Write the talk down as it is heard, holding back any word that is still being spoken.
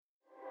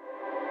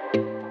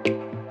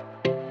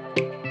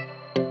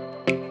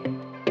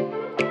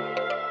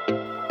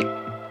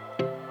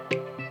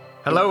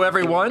Hello,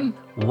 everyone.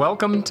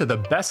 Welcome to the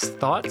Best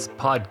Thoughts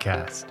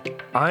Podcast.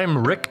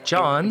 I'm Rick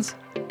Johns.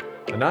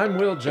 And I'm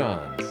Will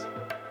Johns.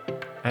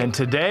 And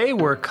today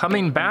we're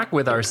coming back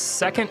with our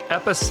second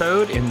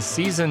episode in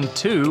season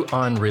 2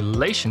 on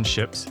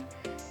relationships.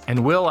 And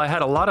Will, I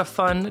had a lot of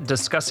fun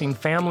discussing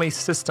family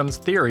systems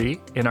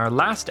theory in our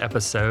last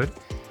episode.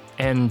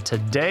 And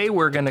today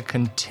we're going to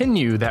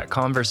continue that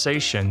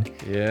conversation.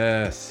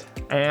 Yes.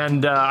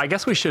 And I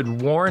guess we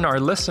should warn our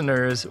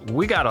listeners,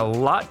 we got a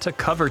lot to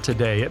cover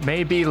today. It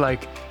may be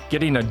like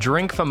getting a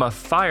drink from a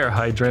fire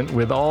hydrant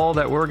with all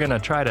that we're going to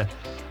try to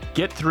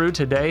get through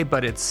today,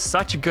 but it's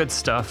such good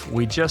stuff.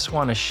 We just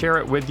want to share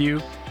it with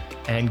you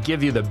and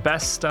give you the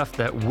best stuff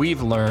that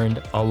we've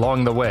learned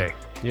along the way.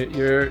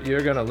 You're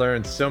going to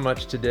learn so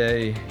much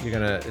today.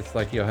 It's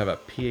like you'll have a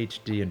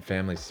PhD in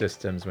family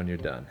systems when you're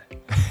done.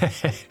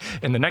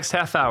 In the next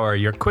half hour,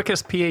 your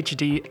quickest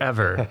PhD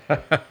ever.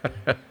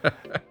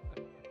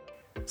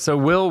 So,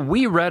 Will,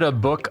 we read a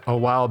book a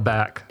while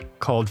back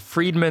called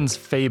Friedman's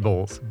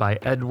Fables by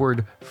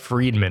Edwin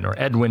Friedman.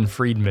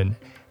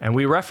 And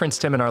we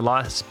referenced him in our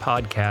last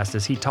podcast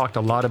as he talked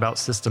a lot about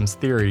systems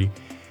theory.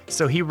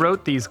 So he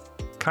wrote these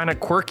kind of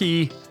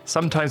quirky,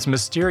 sometimes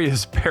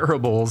mysterious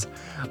parables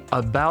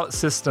about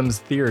systems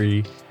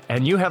theory.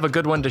 And you have a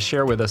good one to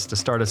share with us to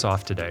start us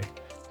off today.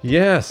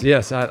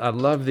 Yes. I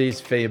love these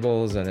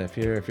fables. And if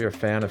you're a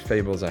fan of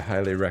fables, I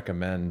highly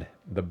recommend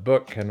the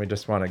book. And we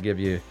just want to give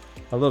you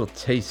a little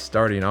taste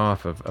starting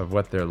off of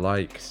what they're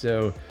like.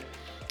 So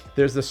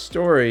there's a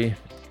story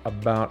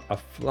about a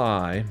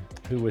fly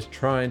who was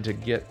trying to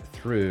get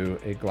through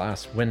a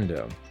glass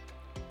window.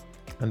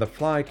 And the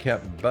fly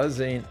kept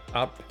buzzing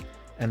up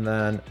and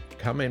then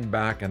coming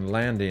back and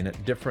landing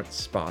at different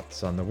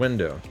spots on the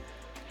window.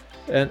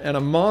 And a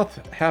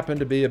moth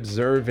happened to be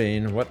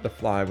observing what the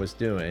fly was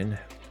doing.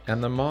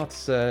 And the moth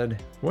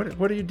said,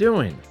 What are you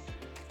doing?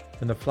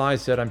 And the fly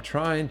said, I'm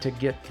trying to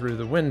get through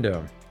the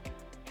window.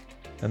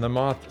 And the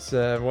moth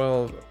said,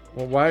 well,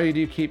 why do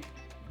you keep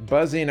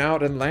buzzing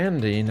out and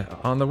landing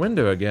on the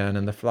window again?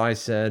 And the fly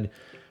said,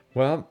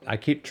 well, I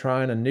keep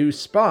trying a new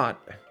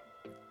spot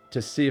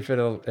to see if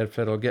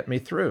it'll get me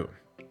through.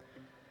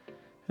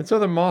 And so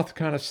the moth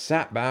kind of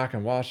sat back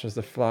and watched as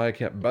the fly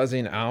kept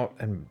buzzing out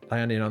and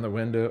landing on the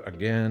window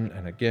again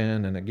and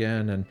again and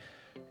again.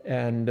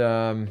 And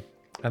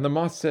the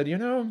moth said,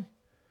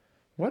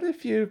 what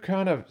if you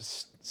kind of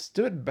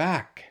stood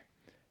back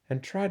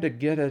and tried to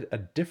get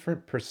a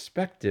different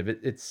perspective?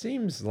 It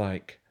seems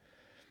like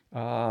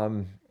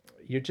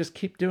you just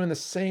keep doing the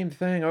same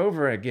thing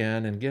over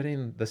again and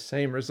getting the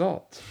same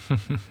result.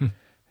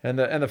 And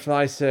the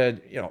fly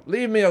said,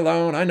 leave me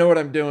alone. I know what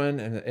I'm doing.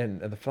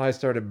 And the fly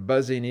started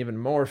buzzing even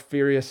more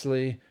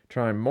furiously,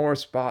 trying more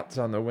spots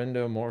on the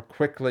window more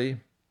quickly.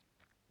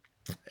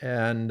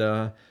 And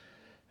the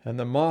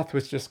moth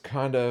was just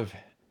kind of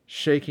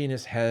shaking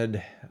his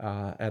head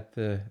at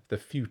the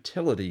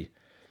futility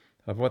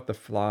of what the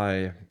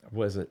fly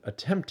was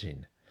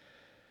attempting.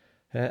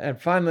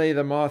 And finally,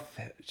 the moth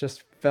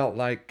just felt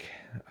like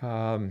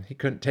he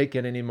couldn't take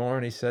it anymore.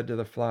 And he said to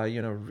the fly,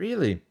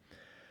 really,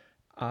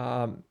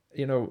 I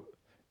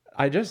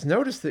just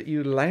noticed that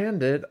you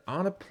landed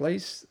on a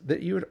place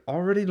that you had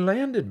already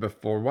landed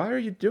before. Why are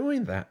you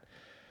doing that?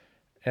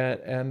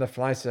 And the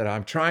fly said,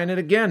 I'm trying it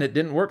again. It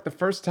didn't work the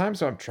first time,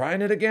 so I'm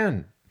trying it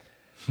again.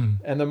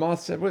 And the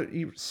moth said, well,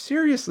 you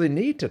seriously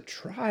need to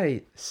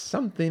try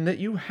something that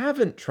you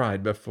haven't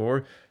tried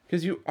before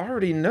because you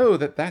already know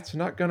that that's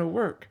not going to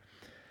work.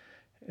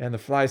 And the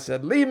fly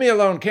said, leave me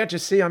alone. Can't you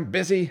see I'm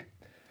busy?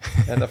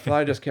 And the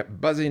fly just kept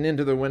buzzing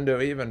into the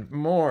window even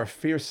more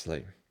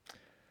fiercely.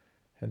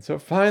 And so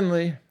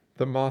finally,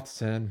 the moth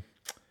said,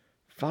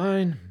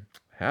 fine,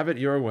 have it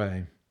your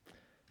way.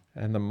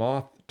 And the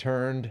moth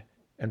turned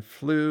and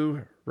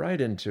flew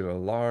right into a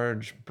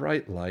large,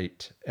 bright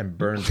light and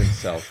burned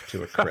himself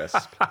to a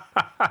crisp.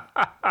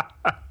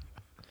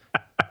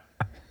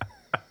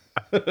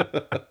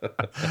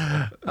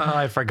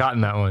 I've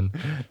forgotten that one.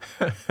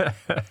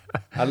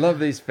 I love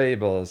these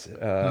fables.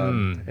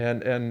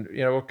 And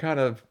we'll kind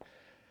of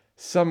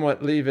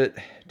somewhat leave it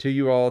to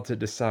you all to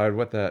decide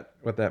what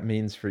that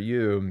means for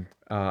you.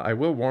 I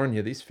will warn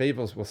you, these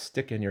fables will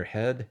stick in your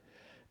head.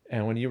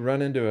 And when you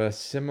run into a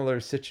similar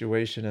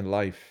situation in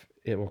life,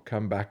 it will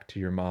come back to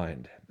your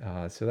mind.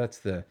 So that's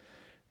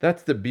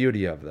the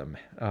beauty of them.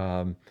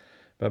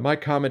 But my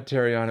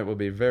commentary on it will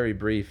be very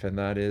brief, and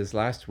that is,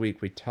 last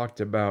week we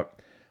talked about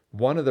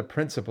one of the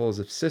principles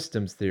of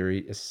systems theory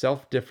is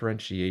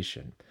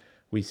self-differentiation.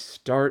 We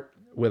start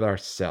with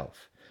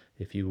ourself.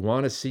 If you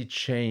want to see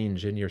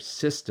change in your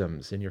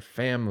systems, in your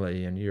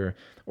family, in your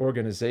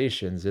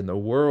organizations, in the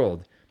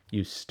world,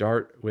 you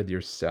start with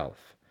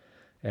yourself.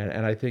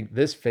 And I think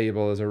this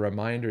fable is a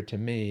reminder to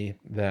me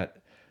that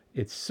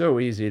it's so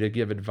easy to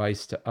give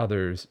advice to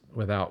others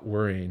without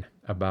worrying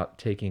about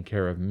taking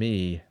care of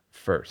me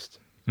first.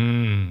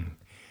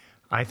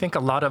 I think a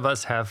lot of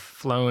us have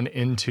flown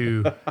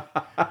into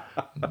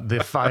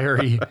the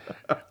fiery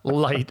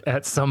light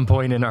at some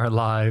point in our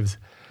lives.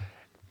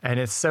 And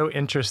it's so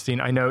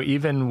interesting. I know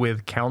even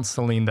with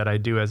counseling that I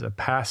do as a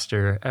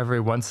pastor, every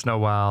once in a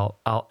while,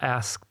 I'll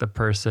ask the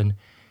person,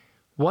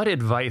 what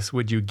advice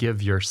would you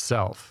give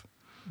yourself?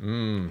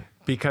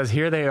 Because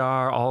here they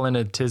are all in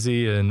a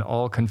tizzy and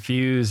all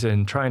confused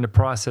and trying to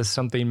process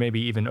something maybe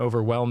even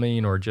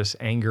overwhelming or just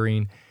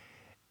angering.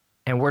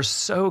 And we're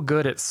so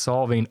good at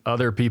solving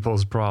other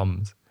people's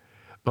problems.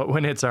 But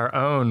when it's our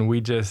own, we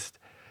just,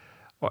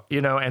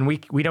 and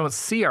we don't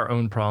see our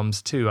own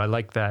problems too. I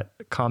like that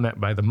comment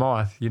by the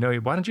moth, why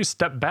don't you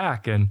step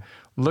back and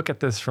look at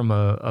this from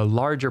a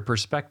larger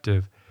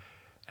perspective?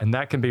 And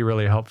that can be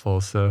really helpful.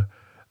 So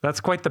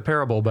that's quite the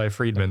parable by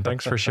Friedman.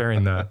 Thanks for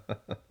sharing that.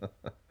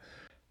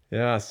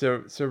 Yeah,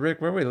 so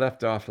Rick, where we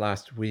left off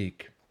last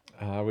week,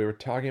 we were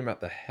talking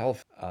about the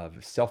health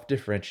of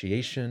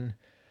self-differentiation.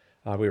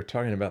 We were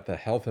talking about the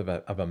health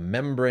of a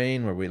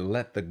membrane where we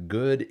let the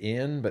good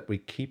in, but we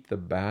keep the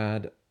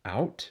bad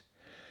out.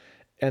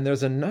 And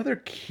there's another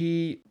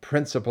key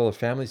principle of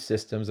family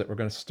systems that we're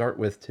going to start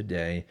with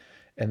today,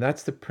 and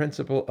that's the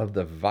principle of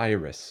the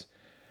virus.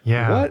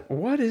 Yeah.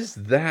 What is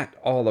that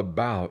all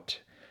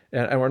about?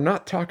 And we're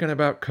not talking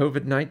about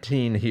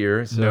COVID-19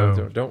 here, so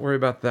No. don't worry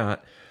about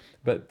that.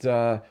 But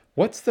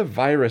what's the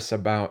virus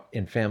about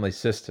in family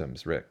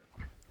systems, Rick?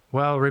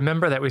 Well,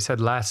 remember that we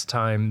said last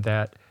time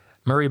that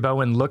Murray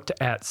Bowen looked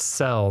at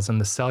cells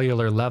and the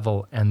cellular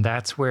level, and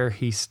that's where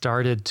he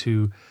started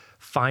to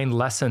find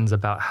lessons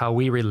about how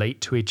we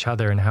relate to each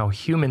other and how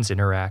humans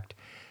interact,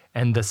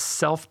 and the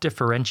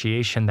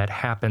self-differentiation that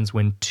happens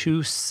when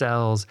two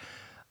cells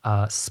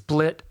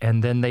split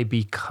and then they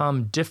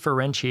become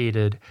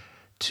differentiated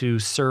to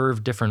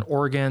serve different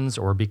organs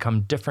or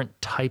become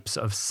different types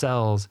of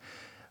cells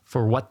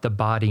for what the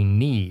body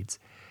needs.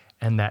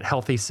 And that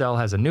healthy cell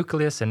has a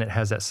nucleus and it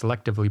has that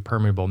selectively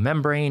permeable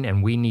membrane,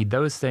 and we need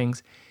those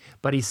things.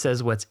 But he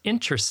says what's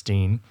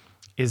interesting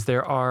is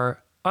there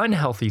are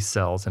unhealthy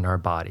cells in our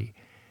body,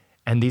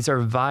 and these are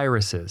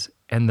viruses.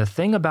 And the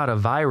thing about a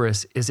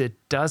virus is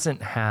it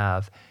doesn't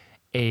have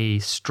a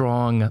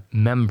strong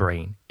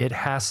membrane. It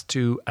has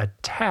to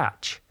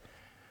attach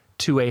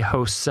to a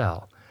host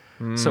cell.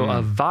 So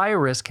a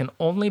virus can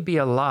only be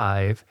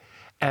alive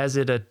as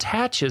it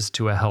attaches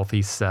to a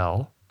healthy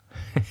cell.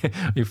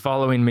 You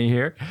following me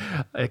here?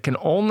 It can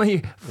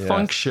only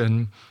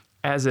function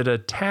as it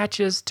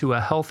attaches to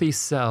a healthy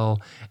cell,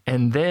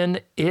 and then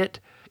it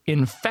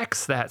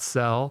infects that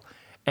cell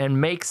and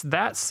makes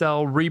that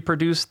cell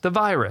reproduce the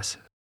virus.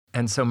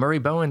 And so Murray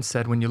Bowen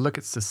said, when you look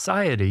at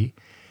society,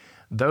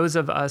 those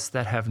of us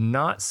that have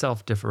not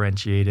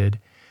self-differentiated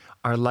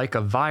are like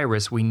a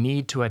virus. We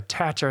need to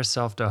attach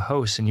ourselves to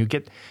hosts, and you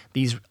get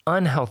these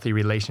unhealthy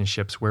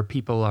relationships where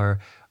people are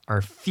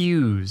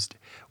fused,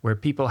 where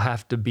people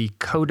have to be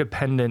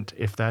codependent,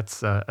 if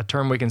that's a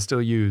term we can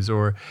still use,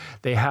 or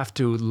they have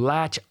to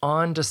latch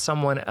on to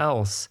someone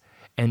else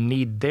and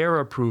need their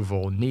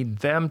approval, need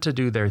them to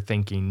do their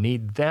thinking,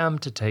 need them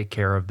to take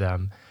care of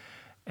them.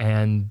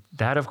 And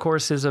that, of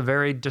course, is a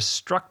very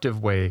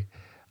destructive way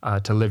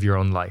to live your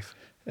own life.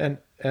 And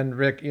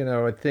Rick,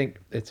 I think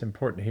it's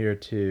important here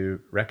to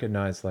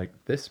recognize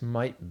this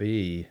might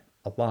be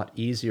a lot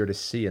easier to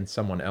see in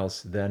someone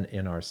else than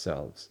in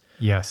ourselves.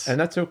 Yes. And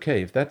that's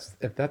okay. If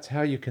that's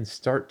how you can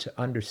start to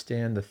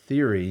understand the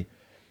theory,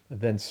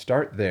 then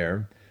start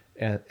there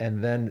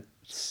and then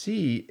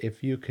see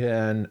if you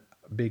can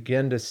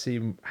begin to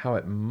see how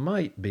it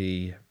might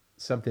be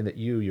something that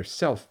you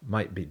yourself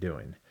might be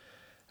doing.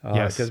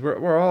 Yes. Because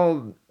we're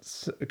all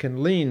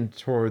can lean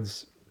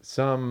towards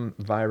some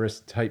virus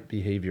type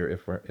behavior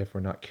if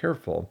we're not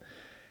careful.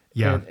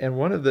 Yeah. And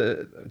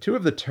two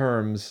of the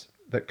terms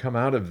that come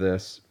out of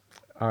this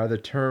are the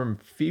term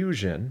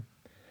fusion.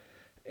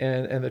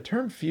 And the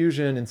term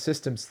fusion in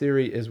systems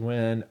theory is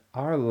when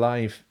our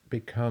life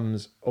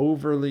becomes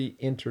overly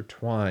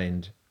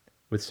intertwined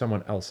with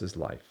someone else's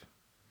life.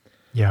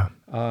 Yeah.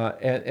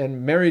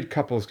 And married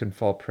couples can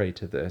fall prey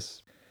to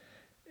this.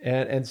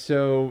 And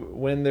so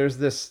when there's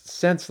this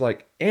sense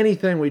like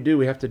anything we do,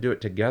 we have to do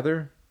it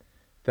together,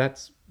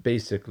 that's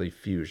basically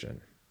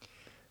fusion.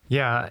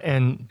 Yeah,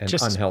 and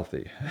just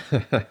unhealthy.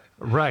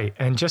 Right.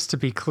 And just to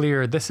be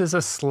clear, this is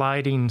a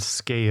sliding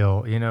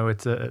scale.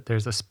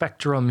 There's a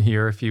spectrum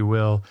here, if you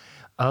will,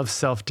 of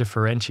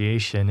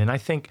self-differentiation. And I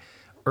think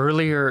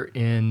earlier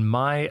in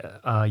my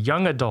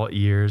young adult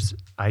years,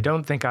 I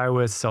don't think I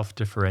was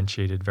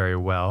self-differentiated very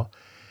well.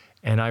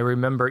 And I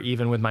remember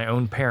even with my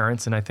own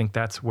parents, and I think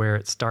that's where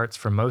it starts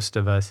for most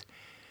of us,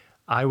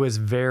 I was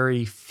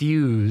very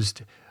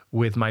fused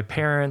with my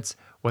parents,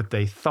 what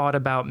they thought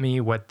about me,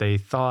 what they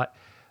thought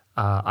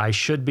I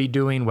should be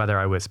doing, whether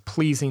I was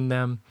pleasing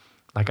them.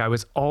 Like I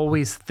was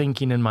always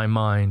thinking in my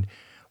mind,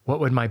 what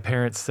would my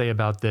parents say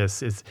about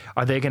this?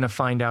 Are they going to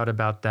find out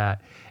about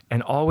that?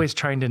 And always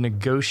trying to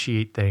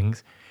negotiate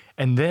things.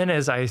 And then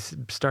as I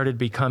started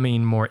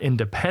becoming more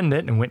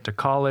independent and went to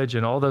college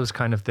and all those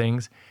kind of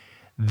things,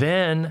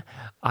 then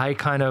I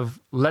kind of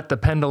let the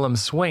pendulum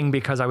swing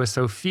because I was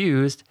so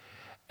fused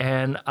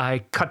and I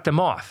cut them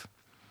off.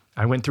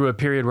 I went through a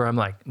period where I'm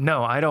like,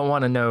 no, I don't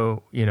want to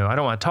know, I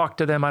don't want to talk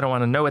to them. I don't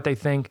want to know what they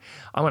think.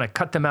 I want to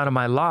cut them out of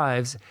my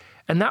lives.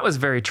 And that was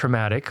very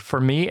traumatic for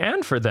me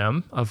and for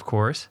them, of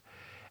course.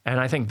 And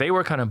I think they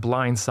were kind of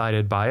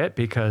blindsided by it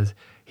because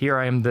here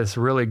I am, this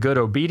really good,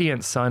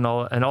 obedient son,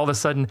 and all of a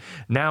sudden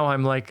now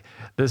I'm like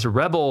this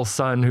rebel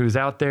son who's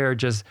out there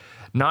just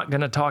not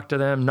going to talk to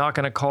them, not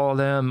going to call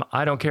them.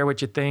 I don't care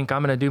what you think.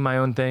 I'm going to do my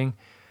own thing,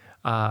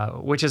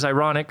 which is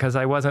ironic because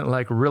I wasn't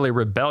like really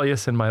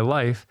rebellious in my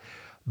life,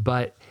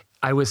 but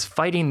I was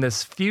fighting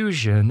this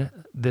fusion,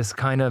 this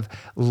kind of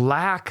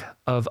lack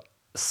of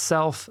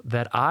self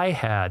that I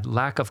had,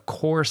 lack of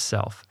core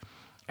self.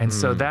 And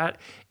so that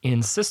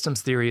in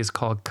systems theory is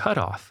called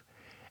cutoff.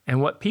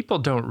 And what people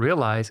don't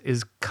realize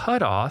is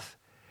cutoff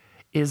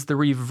is the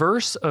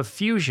reverse of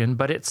fusion,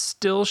 but it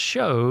still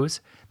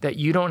shows that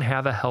you don't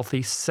have a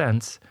healthy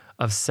sense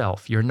of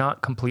self. You're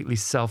not completely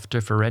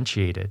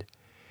self-differentiated.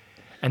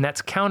 And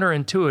that's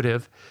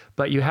counterintuitive,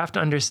 but you have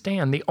to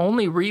understand the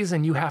only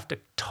reason you have to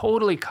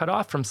totally cut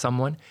off from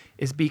someone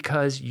is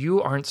because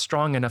you aren't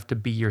strong enough to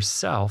be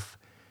yourself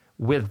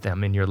with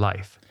them in your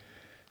life.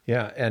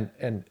 Yeah,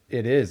 and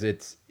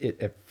it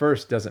at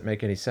first doesn't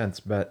make any sense,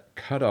 but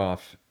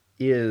cutoff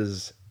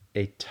is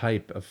a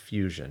type of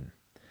fusion.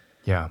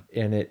 Yeah.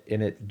 And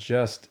it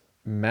just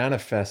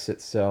manifests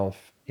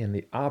itself in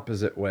the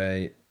opposite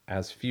way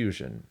as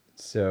fusion.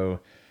 So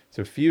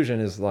fusion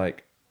is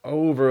like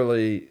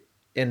overly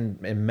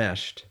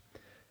enmeshed.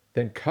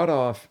 Then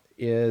cutoff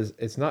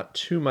it's not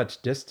too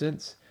much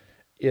distance.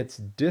 It's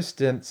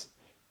distance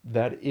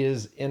that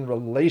is in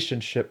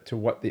relationship to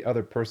what the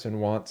other person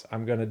wants.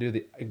 I'm going to do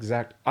the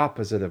exact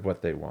opposite of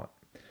what they want.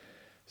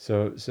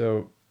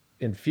 So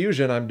in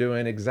fusion, I'm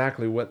doing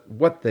exactly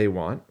what they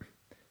want.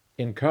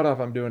 In cutoff,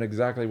 I'm doing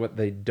exactly what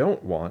they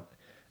don't want.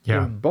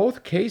 Yeah. In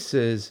both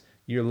cases,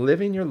 you're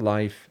living your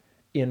life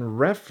in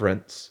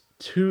reference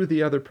to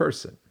the other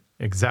person.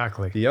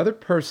 Exactly. The other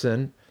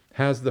person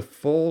has the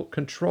full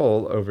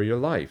control over your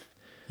life.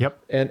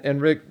 Yep.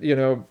 And Rick,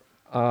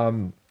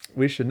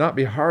 we should not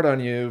be hard on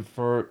you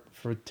for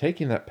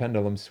taking that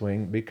pendulum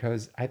swing,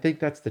 because I think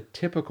that's the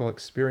typical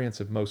experience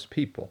of most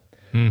people.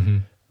 Mm-hmm.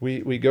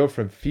 We go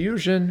from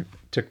fusion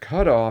to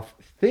cutoff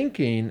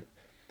thinking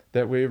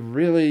that we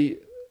really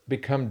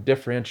become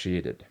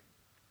differentiated,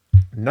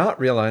 not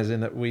realizing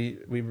that we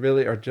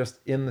really are just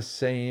in the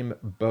same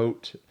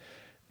boat,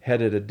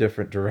 headed a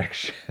different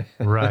direction.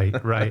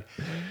 Right.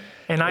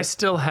 And I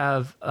still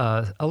have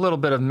a little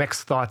bit of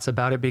mixed thoughts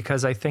about it,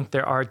 because I think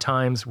there are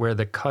times where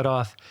the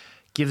cutoff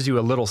gives you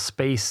a little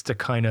space to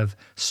kind of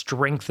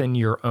strengthen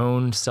your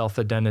own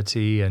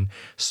self-identity and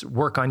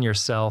work on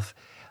yourself.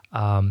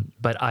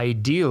 But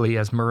ideally,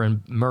 as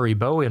Murray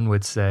Bowen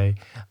would say,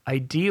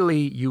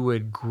 ideally you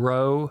would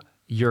grow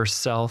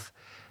yourself,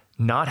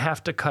 not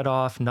have to cut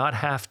off, not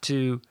have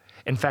to.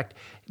 In fact,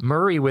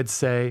 Murray would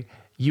say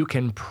you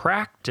can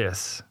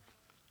practice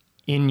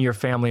in your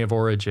family of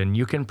origin.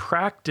 You can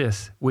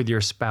practice with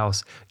your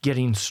spouse,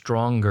 getting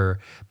stronger,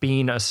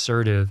 being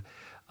assertive,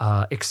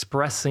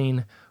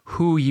 expressing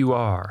who you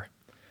are,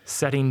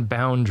 setting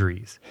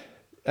boundaries.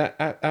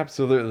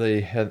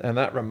 Absolutely. And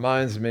that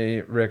reminds me,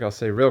 Rick, I'll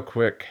say real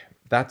quick,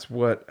 that's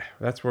where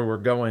we're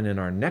going in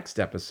our next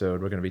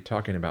episode. We're going to be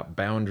talking about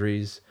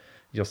boundaries.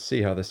 You'll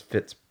see how this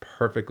fits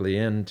perfectly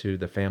into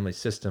the family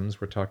systems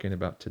we're talking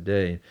about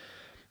today.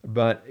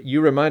 But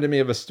you reminded me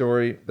of a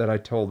story that I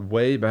told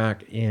way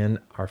back in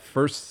our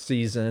first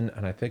season,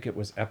 and I think it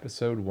was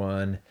episode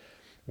 1,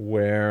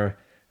 where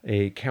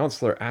a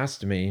counselor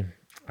asked me,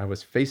 I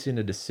was facing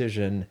a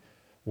decision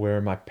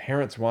where my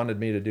parents wanted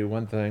me to do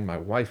one thing, my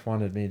wife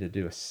wanted me to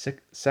do a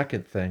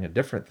second thing, a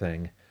different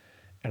thing,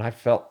 and I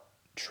felt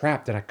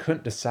trapped and I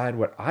couldn't decide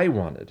what I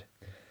wanted.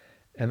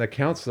 And the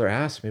counselor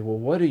asked me, well,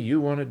 what do you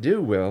want to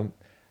do, Will?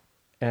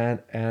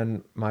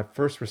 And my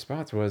first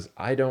response was,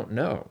 I don't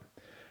know.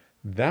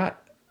 That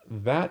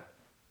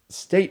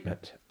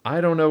statement,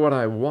 I don't know what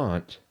I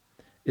want,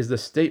 is the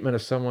statement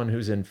of someone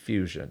who's in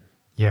fusion.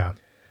 Yeah.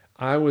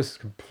 I was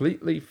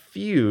completely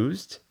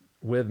fused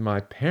with my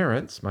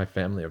parents, my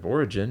family of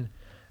origin,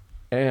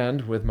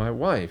 and with my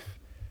wife.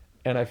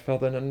 And I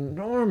felt an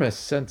enormous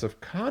sense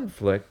of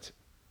conflict,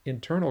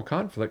 internal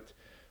conflict,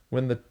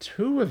 when the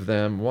two of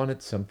them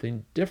wanted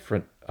something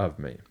different of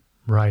me.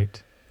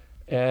 Right.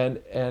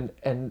 And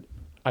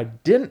I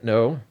didn't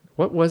know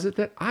what was it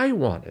that I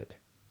wanted.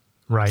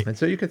 Right. And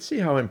so you can see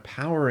how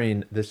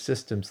empowering the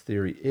systems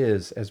theory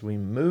is as we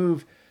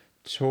move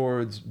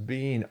towards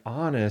being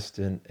honest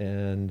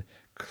and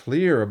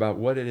clear about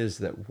what it is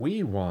that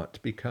we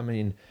want,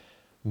 becoming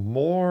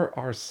more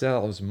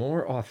ourselves,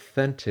 more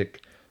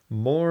authentic,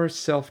 more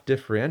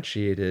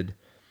self-differentiated.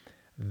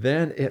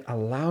 Then it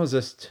allows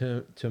us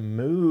to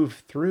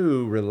move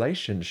through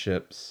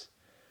relationships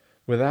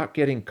without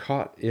getting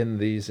caught in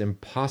these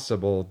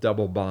impossible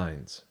double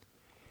binds.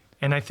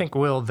 And I think,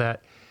 Will,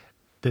 that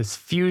this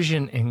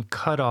fusion and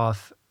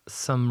cutoff,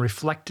 some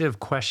reflective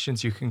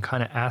questions you can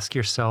kind of ask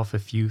yourself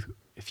if you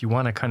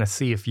want to kind of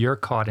see if you're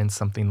caught in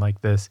something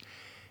like this,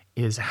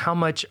 is how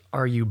much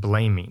are you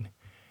blaming?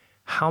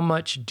 how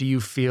much do you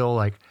feel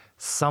like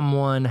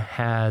someone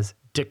has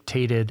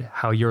dictated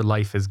how your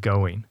life is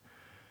going?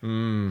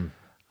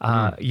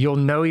 You'll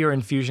know your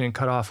infusion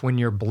cut off when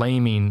you're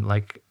blaming,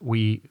 like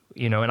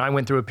and I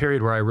went through a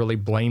period where I really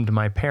blamed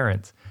my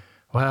parents.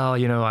 Well,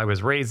 I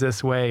was raised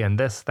this way and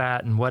this,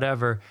 that, and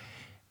whatever.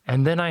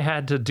 And then I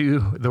had to do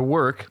the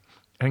work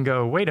and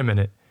go, wait a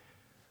minute,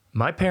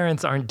 my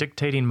parents aren't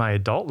dictating my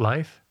adult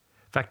life.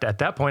 In fact, at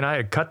that point, I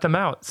had cut them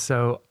out.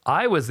 So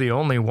I was the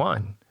only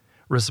one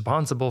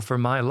responsible for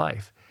my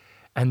life.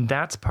 And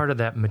that's part of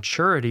that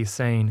maturity,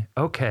 saying,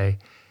 okay,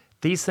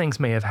 these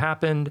things may have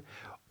happened,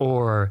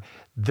 or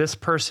this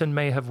person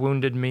may have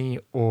wounded me,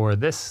 or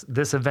this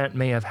event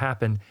may have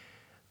happened,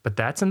 but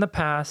that's in the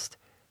past.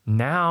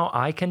 Now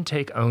I can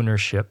take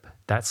ownership.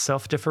 That's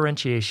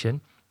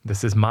self-differentiation.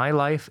 This is my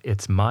life.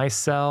 It's my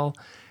cell.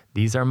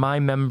 These are my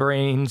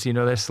membranes. They're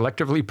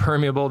selectively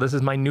permeable. This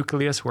is my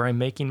nucleus where I'm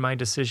making my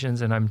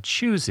decisions, and I'm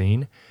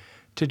choosing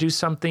to do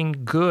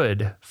something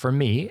good for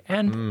me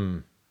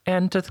and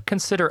to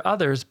consider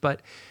others,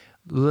 but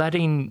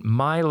letting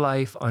my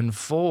life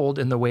unfold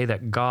in the way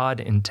that God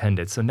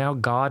intended. So now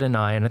God and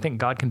I think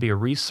God can be a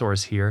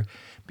resource here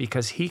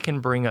because he can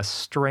bring us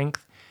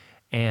strength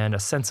and a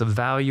sense of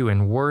value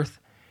and worth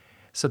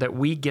so that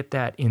we get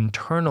that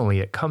internally.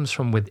 It comes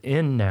from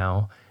within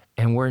now,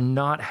 and we're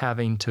not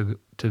having to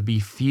be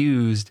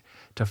fused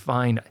to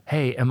find,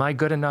 hey, am I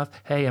good enough?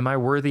 Hey, am I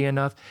worthy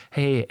enough?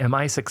 Hey, am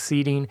I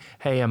succeeding?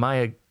 Hey, am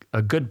I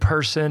a good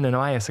person? Am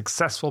I a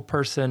successful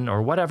person?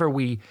 Or whatever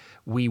we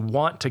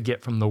want to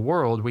get from the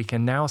world, we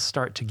can now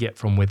start to get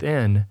from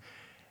within,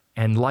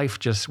 and life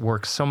just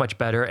works so much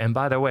better. And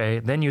by the way,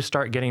 then you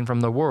start getting from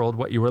the world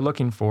what you were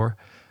looking for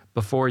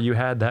before you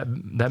had that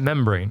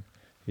membrane.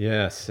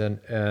 Yes, and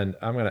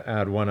I'm going to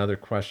add one other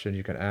question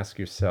you can ask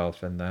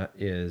yourself, and that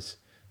is,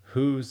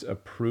 whose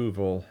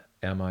approval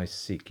am I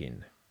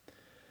seeking?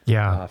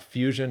 Yeah.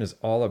 Fusion is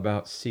all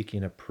about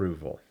seeking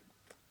approval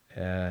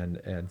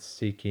and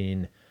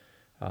seeking.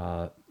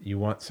 You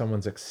want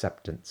someone's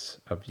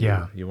acceptance of you.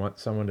 Yeah. You want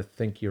someone to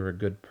think you're a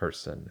good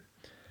person.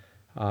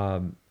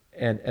 And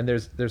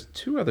there's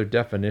two other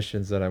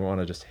definitions that I want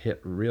to just hit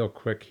real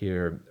quick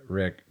here,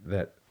 Rick,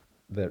 that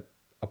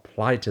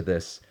apply to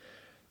this.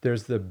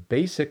 There's the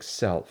basic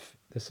self.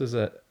 This is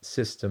a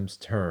systems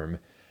term,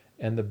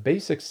 and the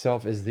basic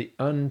self is the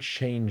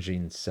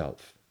unchanging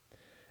self.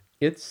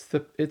 It's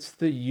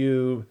the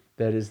you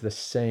that is the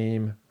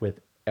same with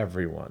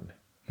everyone.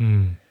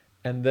 And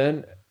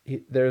then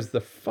there's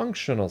the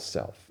functional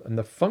self, and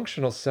the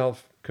functional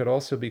self could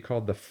also be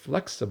called the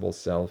flexible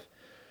self.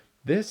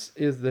 This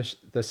is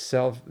the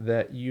self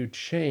that you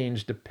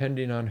change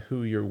depending on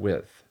who you're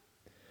with.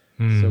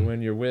 So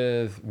when you're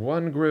with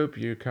one group,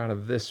 you're kind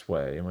of this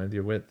way, and when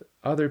you're with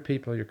other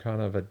people, you're kind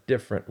of a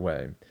different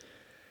way.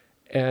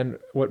 And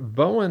what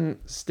Bowen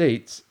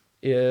states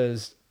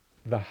is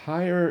the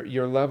higher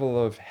your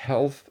level of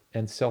health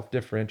and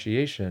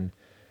self-differentiation,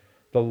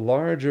 the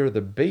larger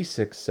the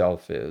basic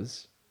self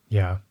is.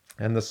 Yeah.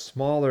 And the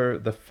smaller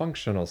the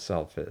functional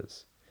self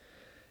is.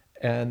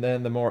 And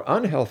then the more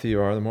unhealthy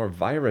you are, the more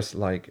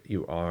virus-like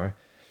you are,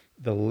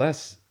 the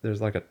less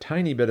there's like a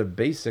tiny bit of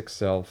basic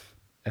self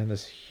and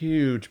this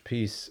huge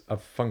piece of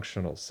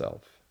functional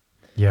self.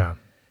 Yeah.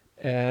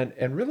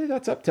 And really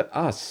that's up to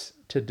us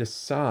to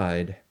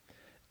decide.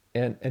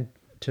 And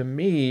to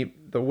me,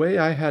 the way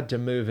I had to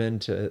move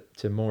into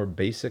more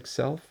basic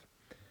self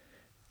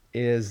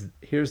is,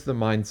 here's the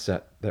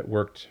mindset that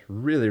worked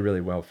really, really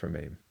well for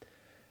me.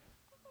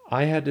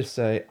 I had to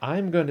say,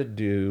 I'm going to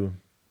do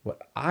what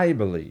I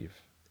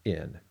believe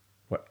in,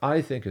 what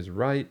I think is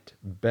right,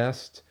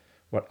 best,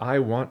 what I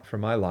want for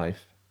my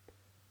life,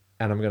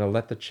 and I'm going to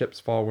let the chips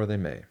fall where they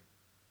may.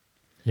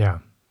 Yeah.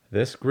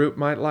 This group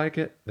might like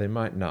it, they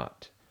might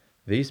not.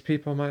 These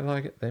people might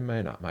like it, they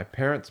may not. My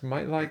parents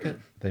might like it,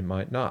 they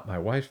might not. My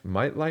wife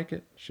might like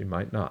it, she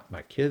might not.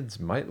 My kids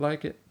might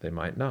like it, they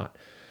might not.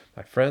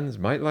 My friends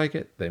might like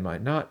it, they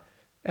might not.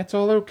 That's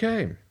all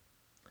okay.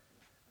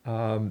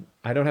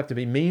 I don't have to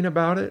be mean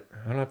about it.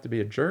 I don't have to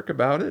be a jerk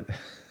about it.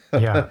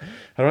 Yeah.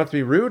 I don't have to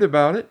be rude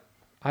about it.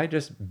 I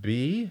just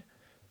be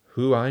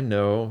who I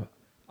know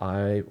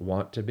I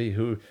want to be.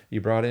 Who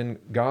you brought in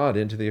God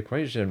into the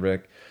equation,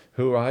 Rick.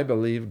 Who I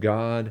believe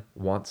God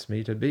wants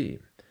me to be.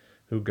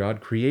 Who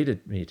God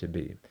created me to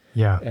be.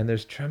 Yeah. And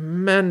there's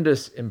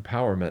tremendous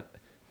empowerment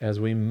as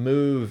we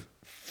move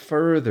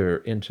further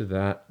into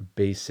that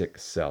basic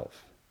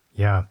self.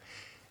 Yeah.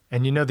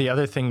 And the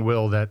other thing,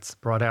 Will, that's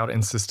brought out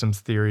in systems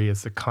theory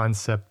is the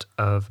concept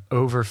of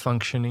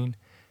over-functioning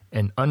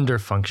and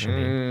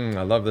under-functioning.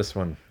 I love this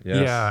one.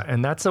 Yes. Yeah,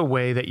 and that's a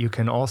way that you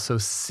can also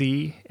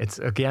see. It's,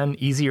 again,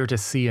 easier to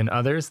see in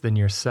others than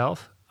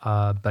yourself,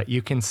 but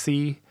you can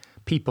see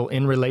people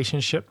in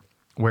relationship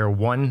where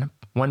one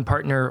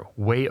partner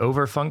way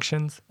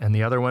over-functions and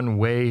the other one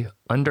way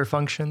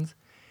under-functions.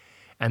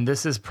 And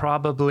this is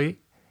probably,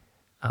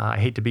 I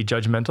hate to be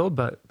judgmental,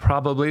 but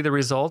probably the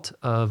result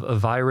of a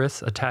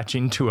virus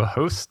attaching to a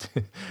host.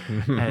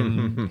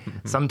 And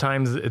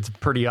sometimes it's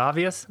pretty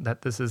obvious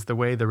that this is the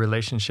way the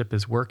relationship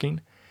is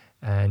working.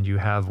 And you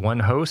have one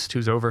host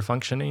who's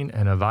overfunctioning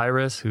and a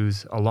virus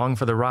who's along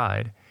for the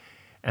ride.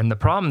 And the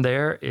problem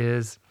there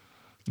is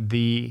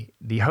the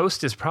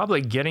host is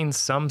probably getting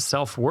some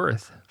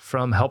self-worth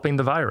from helping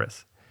the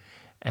virus.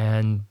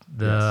 And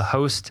the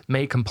host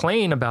may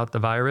complain about the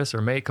virus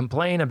or may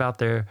complain about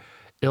their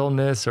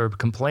illness or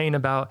complain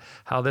about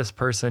how this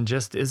person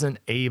just isn't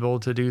able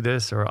to do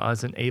this or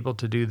isn't able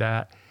to do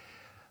that.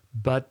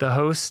 But the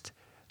host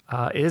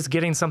is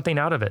getting something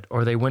out of it,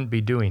 or they wouldn't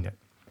be doing it.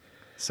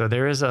 So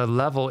there is a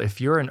level, if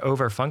you're an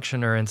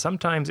overfunctioner, and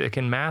sometimes it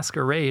can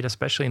masquerade,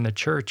 especially in the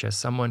church, as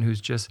someone who's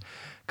just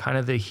kind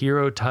of the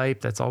hero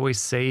type that's always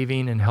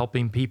saving and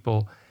helping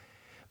people.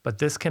 But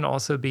this can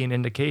also be an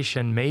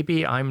indication,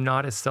 maybe I'm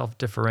not as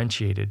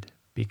self-differentiated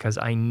because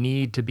I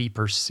need to be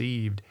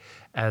perceived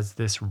as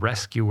this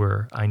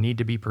rescuer. I need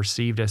to be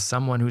perceived as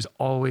someone who's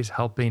always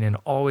helping and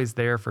always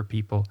there for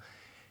people.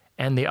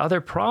 And the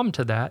other problem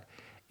to that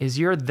is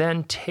you're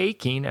then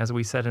taking, as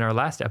we said in our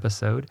last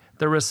episode,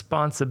 the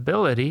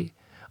responsibility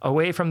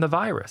away from the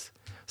virus.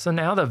 So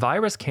now the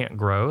virus can't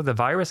grow, the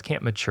virus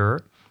can't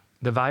mature,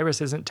 the virus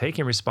isn't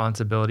taking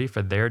responsibility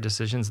for their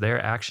decisions,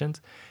 their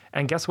actions.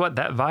 And guess what?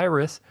 That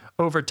virus,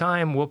 over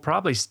time, will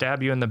probably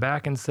stab you in the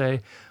back and say,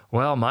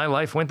 well, my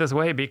life went this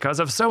way because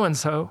of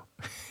so-and-so.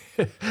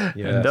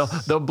 And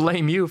they'll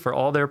blame you for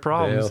all their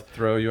problems. They'll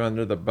throw you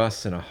under the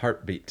bus in a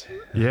heartbeat.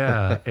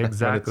 Yeah,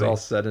 exactly. When it's all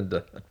said and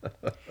done.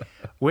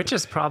 Which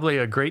is probably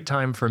a great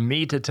time for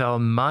me to tell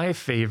my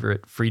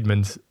favorite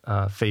Friedman's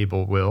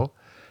fable, Will.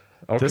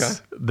 Okay.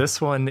 This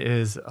one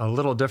is a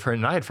little different,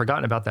 and I had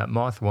forgotten about that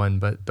moth one,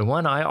 but the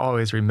one I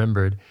always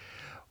remembered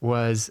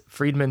was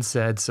Friedman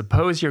said,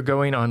 suppose you're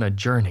going on a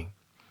journey,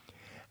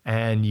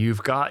 and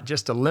you've got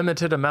just a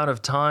limited amount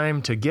of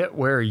time to get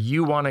where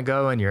you want to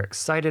go, and you're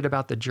excited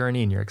about the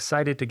journey, and you're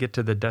excited to get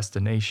to the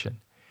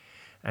destination.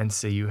 And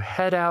so you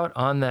head out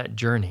on that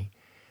journey.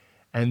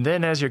 And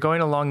then as you're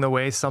going along the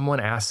way, someone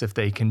asks if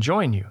they can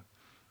join you.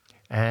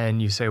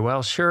 And you say,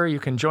 well, sure, you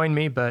can join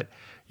me, but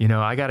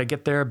I got to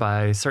get there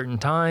by a certain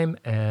time,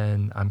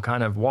 and I'm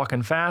kind of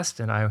walking fast,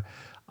 and I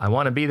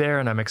want to be there,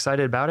 and I'm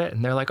excited about it.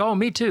 And they're like, oh,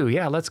 me too.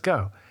 Yeah, let's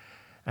go.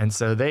 And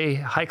so they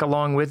hike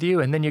along with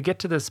you, and then you get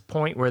to this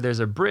point where there's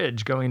a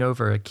bridge going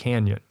over a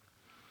canyon.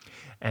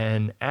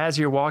 And as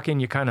you're walking,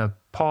 you kind of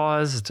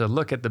pause to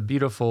look at the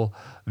beautiful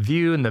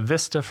view and the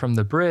vista from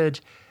the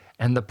bridge,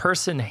 and the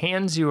person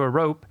hands you a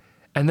rope,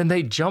 and then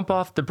they jump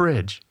off the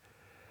bridge.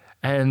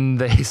 And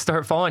they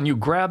start falling. You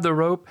grab the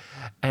rope,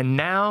 and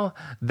now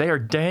they are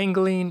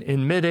dangling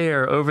in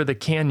midair over the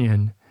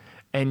canyon,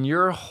 and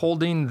you're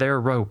holding their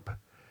rope.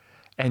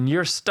 And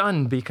you're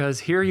stunned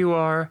because here you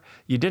are,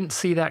 you didn't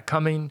see that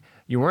coming,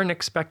 you weren't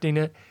expecting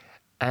it,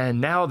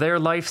 and now their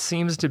life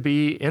seems to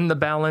be in the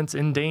balance,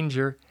 in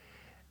danger.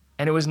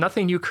 And it was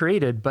nothing you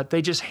created, but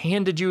they just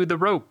handed you the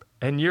rope,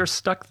 and you're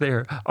stuck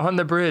there on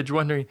the bridge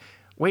wondering,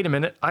 wait a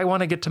minute, I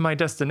want to get to my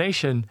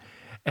destination.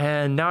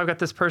 And now I've got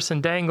this person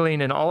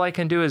dangling, and all I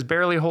can do is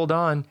barely hold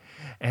on,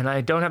 and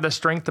I don't have the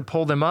strength to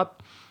pull them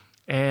up,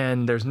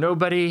 and there's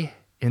nobody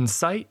in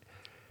sight.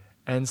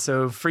 And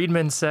so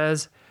Friedman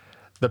says,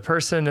 the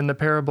person in the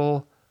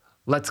parable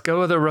lets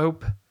go of the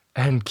rope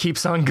and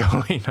keeps on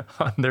going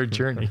on their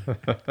journey.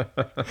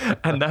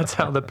 And that's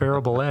how the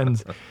parable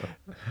ends.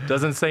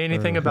 Doesn't say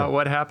anything about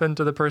what happened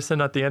to the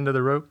person at the end of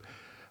the rope,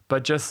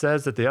 but just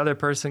says that the other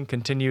person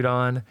continued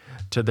on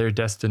to their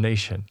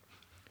destination.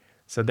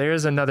 So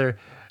there's another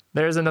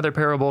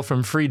parable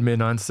from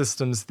Friedman on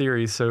systems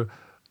theory. So,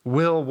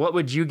 Will, what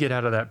would you get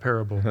out of that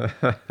parable?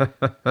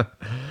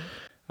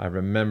 I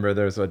remember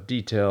there's a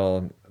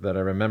detail that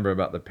I remember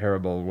about the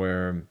parable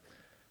where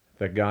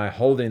the guy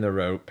holding the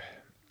rope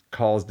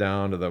calls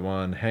down to the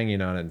one hanging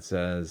on it and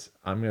says,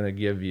 I'm going to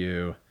give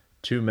you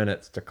 2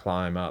 minutes to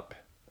climb up,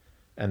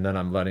 and then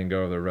I'm letting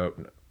go of the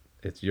rope.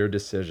 It's your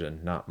decision,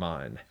 not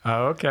mine.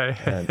 Oh, okay.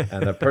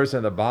 and the person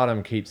at the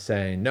bottom keeps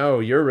saying, no,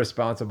 you're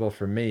responsible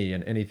for me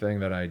and anything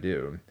that I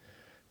do.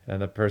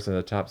 And the person at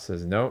the top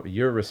says, no,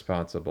 you're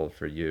responsible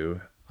for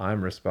you.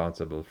 I'm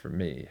responsible for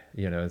me.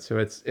 And so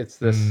it's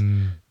this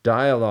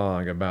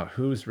dialogue about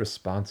who's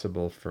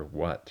responsible for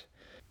what.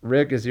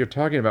 Rick, as you're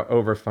talking about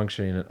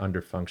overfunctioning and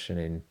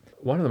underfunctioning,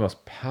 one of the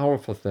most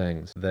powerful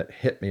things that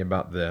hit me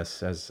about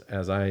this,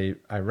 as I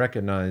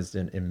recognized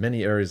in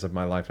many areas of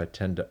my life, I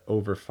tend to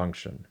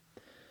overfunction.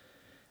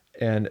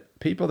 And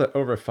people that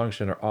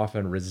overfunction are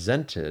often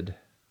resented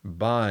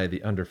by the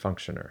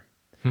underfunctioner.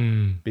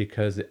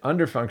 Because the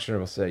underfunctioner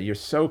will say, you're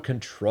so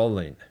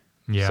controlling,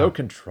 so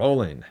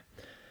controlling.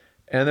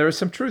 And there is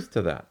some truth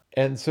to that.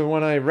 And so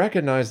when I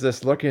recognized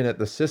this, looking at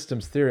the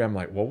systems theory, I'm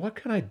like, well, what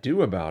can I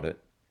do about it?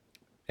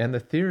 And the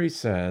theory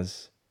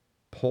says,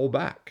 pull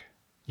back.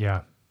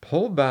 Yeah.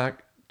 Pull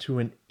back to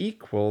an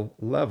equal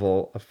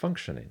level of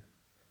functioning.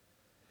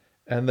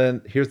 And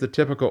then here's the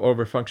typical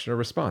overfunctioner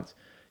response.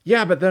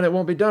 Yeah, but then it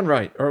won't be done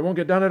right, or it won't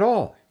get done at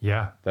all.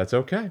 Yeah. That's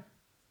okay.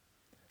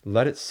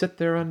 Let it sit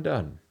there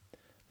undone.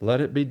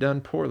 Let it be done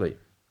poorly.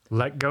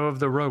 Let go of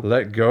the rope.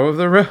 Let go of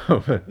the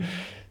rope.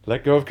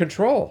 Let go of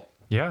control.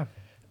 Yeah.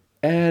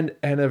 And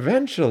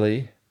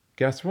eventually,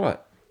 guess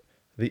what?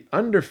 the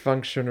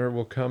underfunctioner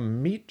will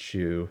come meet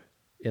you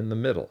in the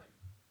middle.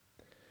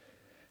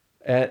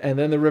 And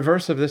then the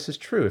reverse of this is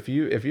true. If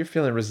you're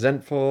feeling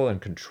resentful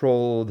and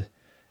controlled,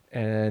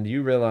 and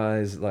you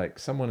realize like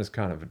someone has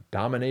kind of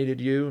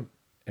dominated you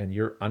and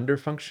you're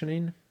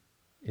underfunctioning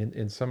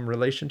in some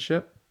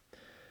relationship,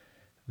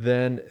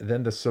 then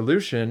the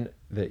solution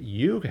that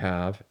you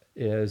have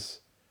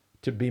is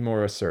to be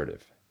more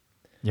assertive.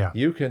 Yeah.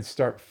 You can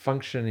start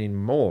functioning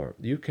more.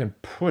 You can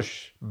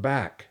push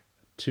back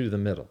to the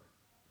middle.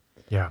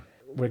 Yeah.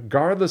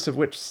 Regardless of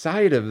which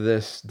side of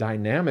this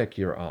dynamic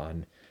you're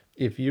on,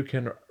 if you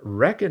can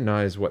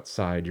recognize what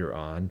side you're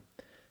on,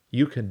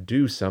 you can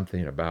do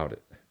something about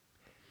it.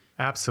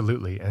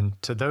 Absolutely. And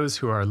to those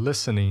who are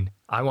listening,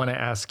 I want to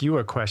ask you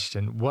a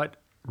question. What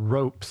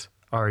ropes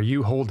are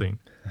you holding?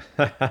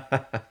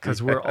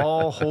 Because we're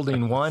all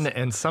holding one,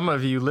 and some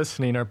of you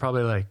listening are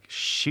probably like,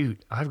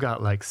 shoot, I've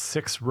got like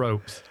 6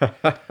 ropes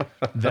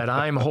that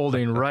I'm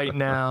holding right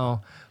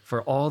now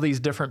for all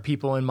these different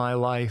people in my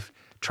life,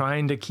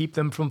 trying to keep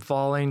them from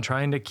falling,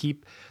 trying to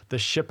keep the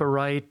ship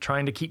aright,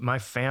 trying to keep my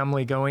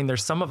family going.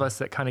 There's some of us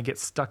that kind of get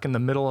stuck in the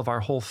middle of our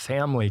whole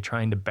family,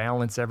 trying to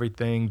balance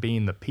everything,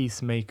 being the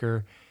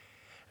peacemaker.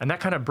 And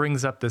that kind of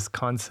brings up this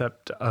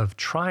concept of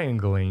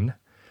triangling,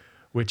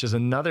 which is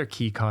another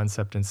key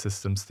concept in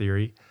systems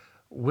theory.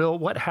 Will,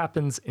 what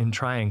happens in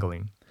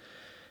triangling?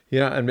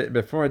 Yeah, and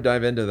before I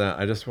dive into that,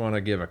 I just want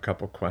to give a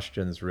couple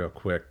questions real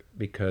quick,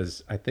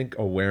 because I think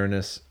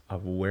awareness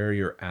of where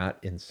you're at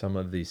in some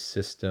of these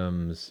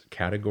systems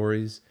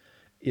categories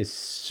is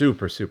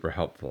super, super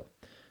helpful.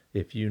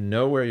 If you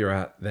know where you're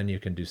at, then you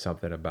can do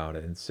something about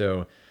it. And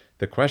so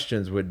the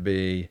questions would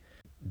be,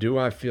 do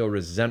I feel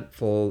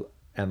resentful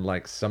and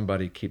like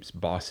somebody keeps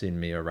bossing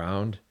me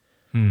around?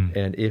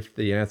 And if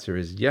the answer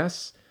is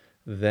yes,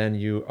 then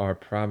you are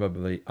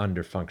probably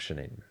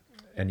underfunctioning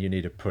and you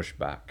need to push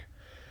back.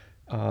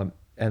 And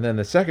then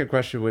the second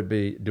question would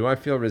be, do I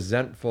feel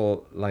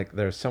resentful like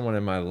there's someone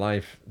in my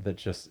life that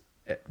just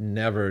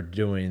never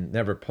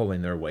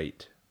pulling their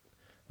weight?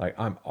 Like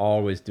I'm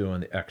always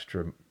doing the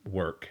extra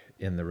work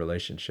in the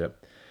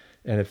relationship.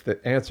 And if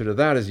the answer to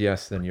that is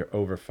yes, then you're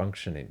over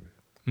functioning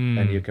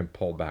and you can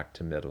pull back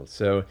to middle.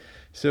 So,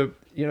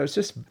 it's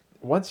just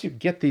once you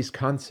get these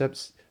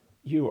concepts,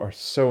 you are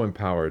so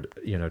empowered,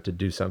 to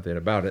do something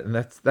about it. And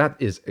that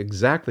is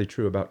exactly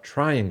true about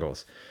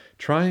triangles.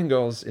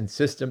 Triangles in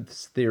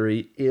systems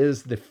theory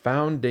is the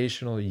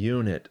foundational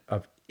unit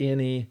of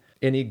any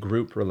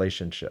group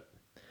relationship.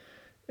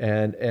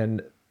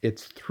 And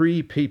it's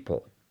 3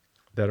 people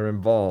that are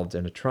involved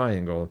in a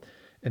triangle.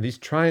 And these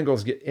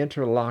triangles get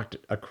interlocked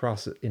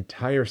across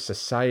entire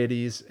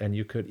societies, and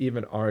you could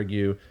even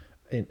argue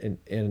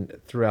in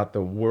throughout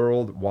the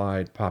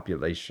worldwide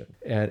population.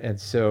 And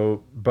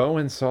so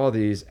Bowen saw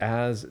these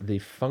as the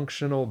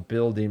functional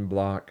building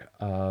block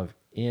of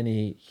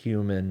any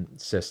human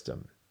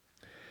system.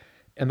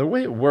 And the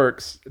way it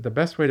works, the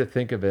best way to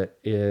think of it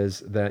is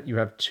that you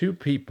have 2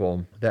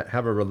 people that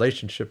have a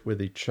relationship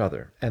with each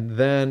other. And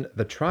then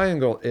the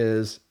triangle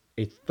is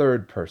a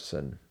third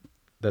person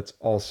that's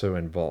also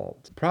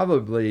involved.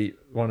 Probably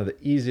one of the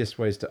easiest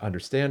ways to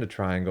understand a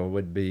triangle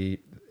would be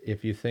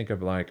if you think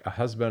of like a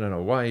husband and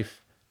a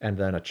wife and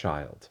then a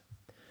child.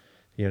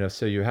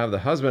 So you have the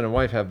husband and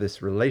wife have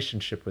this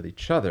relationship with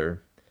each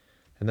other,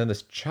 and then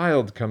this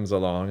child comes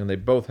along and they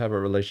both have a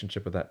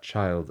relationship with that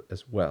child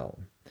as well.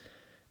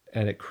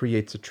 And it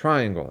creates a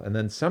triangle. And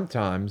then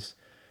sometimes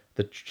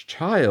the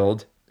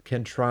child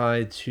can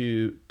try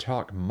to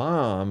talk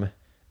mom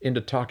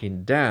into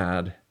talking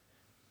dad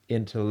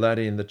into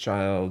letting the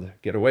child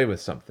get away with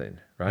something,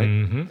 right?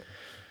 Mm-hmm.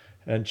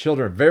 And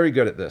children are very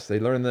good at this. They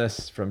learn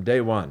this from day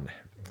one.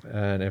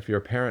 And if you're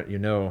a parent, you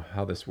know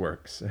how this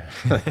works.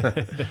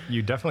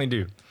 You definitely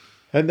do.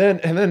 And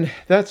then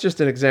that's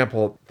just an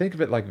example. Think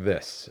of it like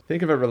this.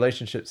 Think of a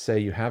relationship, say,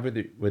 you have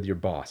with your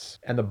boss.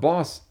 And the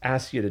boss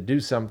asks you to do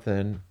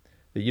something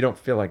that you don't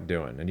feel like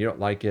doing, and you don't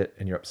like it,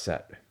 and you're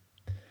upset.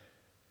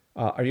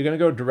 Are you going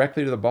to go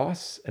directly to the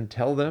boss and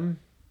tell them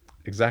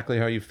exactly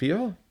how you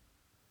feel?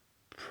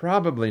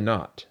 Probably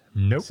not.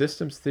 Nope.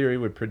 Systems theory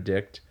would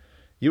predict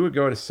you would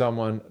go to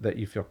someone that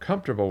you feel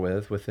comfortable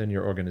with within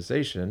your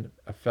organization,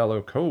 a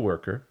fellow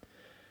coworker,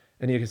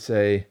 and you could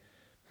say,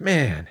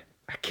 man,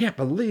 I can't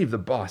believe the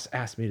boss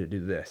asked me to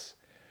do this.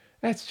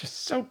 That's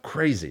just so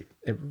crazy.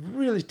 It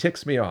really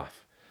ticks me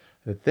off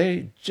that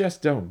they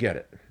just don't get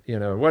it.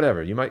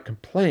 Whatever. You might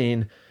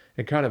complain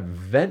and kind of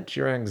vent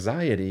your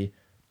anxiety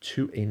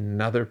to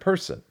another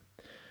person.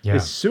 Yeah.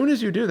 As soon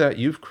as you do that,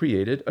 you've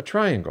created a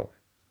triangle.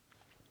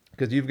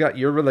 Because you've got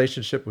your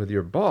relationship with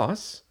your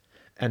boss,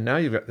 and now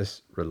you've got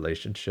this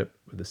relationship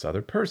with this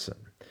other person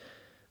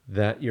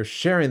that you're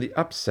sharing the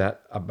upset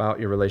about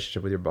your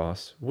relationship with your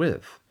boss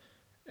with.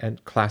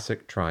 And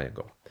classic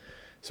triangle.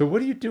 So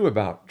what do you do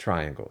about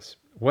triangles?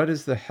 What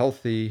is the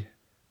healthy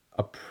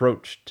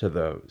approach to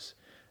those?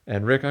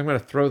 And Rick, I'm going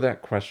to throw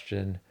that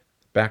question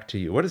back to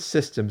you. What does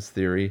systems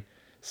theory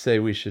say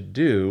we should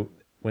do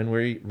when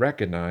we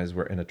recognize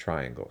we're in a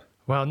triangle?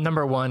 Well,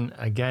 number one,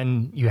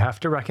 again, you have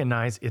to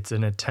recognize it's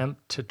an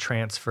attempt to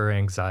transfer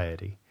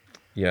anxiety.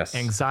 Yes.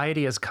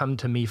 Anxiety has come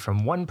to me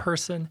from one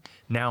person.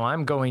 Now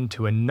I'm going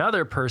to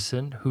another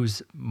person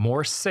who's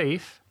more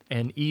safe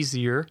and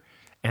easier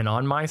and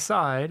on my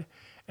side.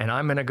 And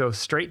I'm going to go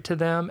straight to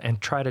them and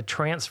try to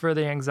transfer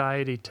the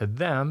anxiety to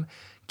them,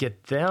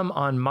 get them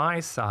on my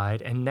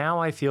side. And now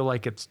I feel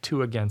like it's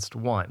 2 against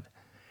 1.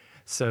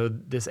 So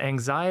this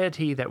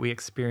anxiety that we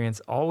experience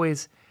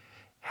always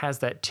has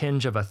that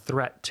tinge of a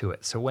threat to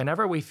it. So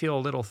whenever we feel a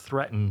little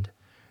threatened,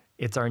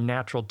 it's our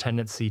natural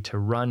tendency to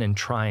run and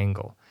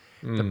triangle.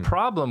 The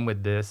problem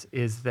with this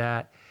is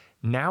that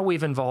now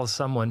we've involved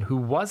someone who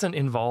wasn't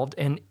involved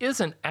and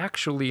isn't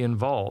actually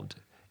involved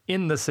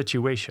in the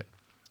situation,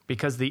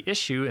 because the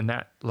issue in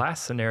that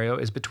last scenario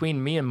is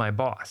between me and my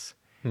boss.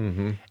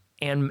 Mm-hmm.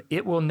 And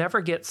it will never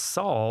get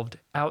solved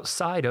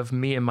outside of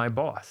me and my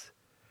boss.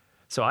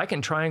 So I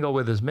can triangle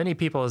with as many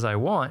people as I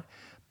want,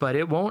 but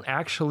it won't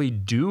actually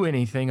do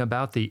anything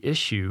about the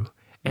issue.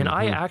 And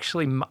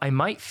I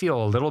might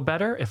feel a little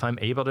better if I'm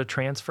able to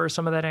transfer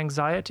some of that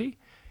anxiety.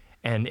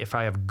 And if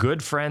I have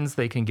good friends,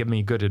 they can give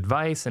me good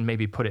advice and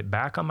maybe put it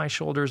back on my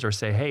shoulders or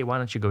say, hey, why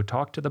don't you go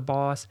talk to the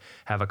boss,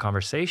 have a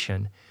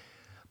conversation.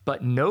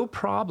 But no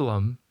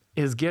problem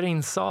is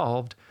getting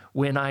solved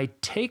when I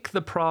take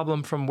the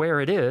problem from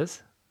where it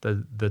is,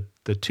 the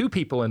 2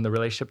 people in the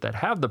relationship that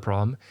have the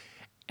problem,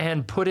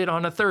 and put it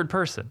on a third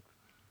person.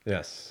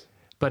 Yes.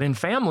 But in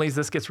families,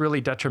 this gets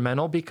really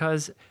detrimental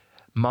because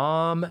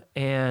mom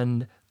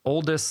and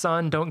oldest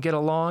son don't get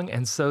along,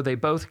 and so they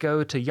both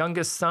go to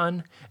youngest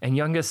son, and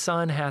youngest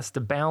son has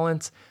to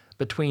balance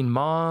between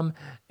mom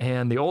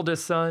and the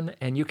oldest son,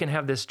 and you can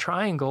have this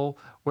triangle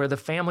where the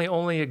family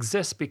only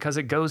exists because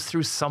it goes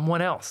through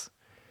someone else.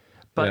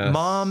 But Yes.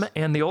 mom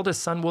and the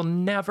oldest son will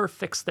never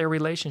fix their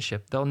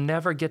relationship. They'll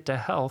never get to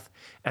health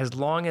as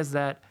long as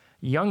that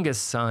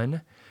youngest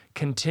son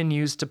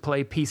continues to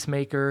play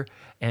peacemaker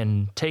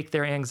and take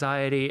their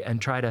anxiety and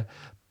try to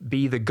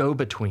be the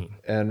go-between.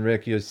 And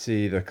Rick, you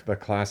see the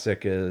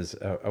classic is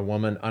a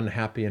woman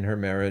unhappy in her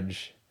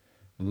marriage,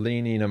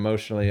 leaning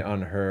emotionally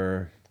on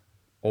her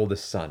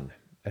oldest son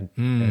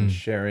and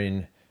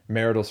sharing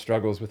marital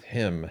struggles with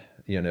him,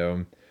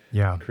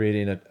 Yeah.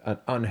 creating an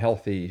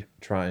unhealthy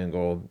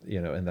triangle,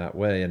 in that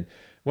way. And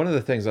one of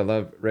the things I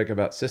love, Rick,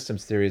 about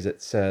systems theory is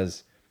it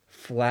says,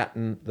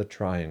 flatten the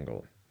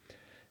triangle.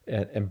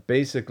 And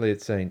basically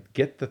it's saying,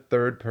 get the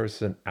third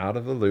person out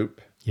of the loop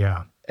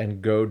Yeah.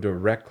 and go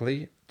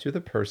directly to the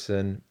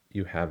person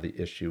you have the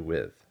issue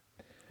with.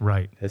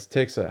 Right. This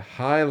takes a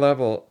high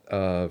level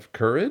of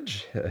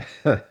courage,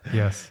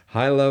 Yes.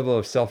 high level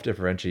of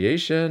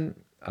self-differentiation,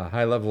 a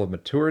high level of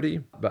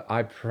maturity. But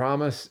I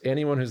promise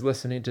anyone who's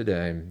listening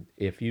today,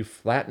 if you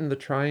flatten the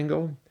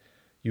triangle,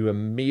 you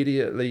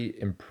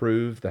immediately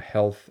improve the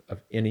health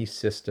of any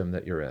system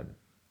that you're in.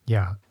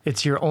 Yeah.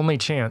 It's your only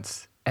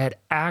chance at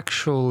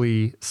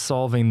actually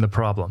solving the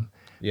problem.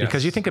 Yes.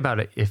 Because you think about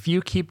it, if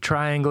you keep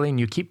triangling,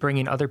 you keep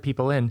bringing other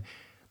people in,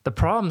 the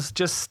problem's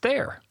just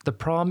there. The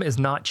problem is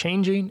not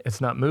changing.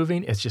 It's not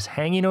moving. It's just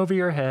hanging over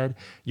your head.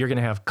 You're going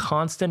to have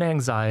constant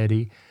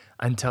anxiety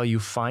until you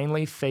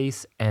finally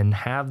face and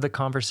have the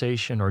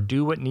conversation or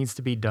do what needs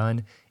to be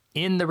done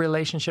in the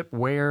relationship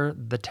where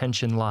the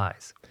tension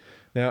lies.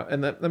 Now,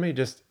 and let me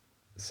just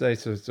say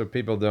so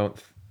people don't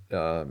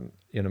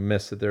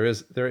miss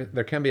that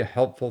there can be a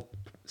helpful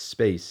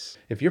space.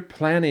 If you're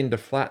planning to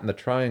flatten the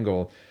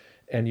triangle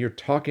and you're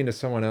talking to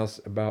someone else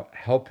about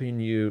helping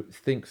you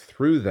think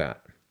through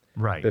that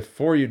Right.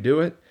 before you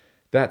do it,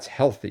 that's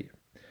healthy.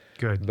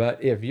 Good.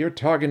 But if you're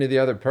talking to the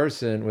other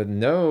person with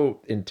no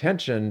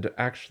intention to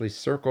actually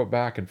circle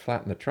back and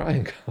flatten the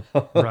triangle,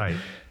 Right.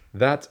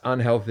 that's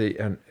unhealthy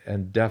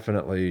and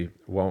definitely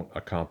won't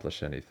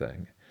accomplish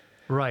anything.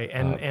 Right.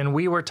 And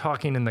we were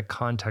talking in the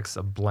context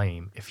of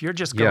blame. If you're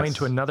just going Yes.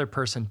 to another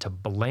person to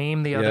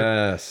blame the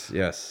other,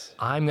 Yes.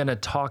 I'm going to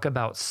talk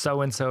about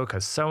so-and-so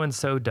because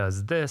so-and-so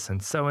does this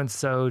and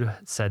so-and-so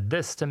said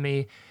this to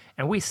me.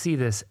 And we see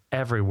this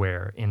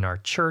everywhere. In our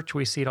church,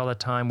 we see it all the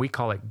time. We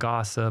call it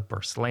gossip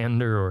or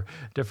slander or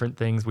different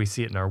things. We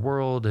see it in our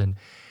world. And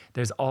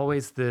there's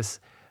always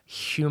this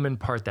human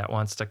part that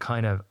wants to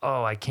kind of,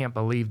 oh, I can't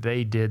believe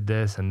they did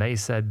this and they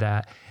said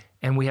that.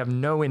 And we have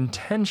no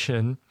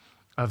intention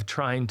of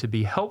trying to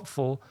be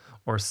helpful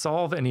or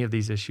solve any of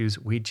these issues.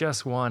 We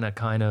just want to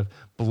kind of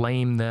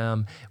blame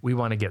them. We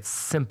want to get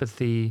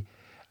sympathy.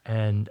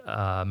 And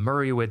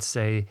Murray would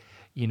say,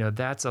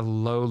 that's a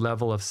low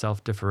level of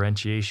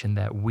self-differentiation,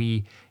 that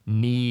we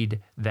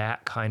need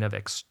that kind of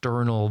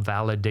external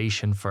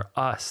validation for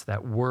us,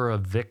 that we're a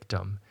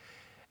victim.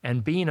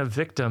 And being a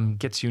victim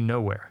gets you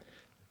nowhere.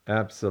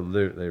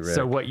 Absolutely, Rick.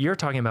 So what you're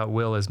talking about,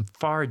 Will, is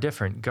far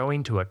different.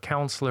 Going to a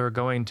counselor,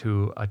 going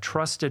to a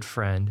trusted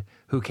friend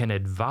who can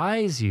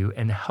advise you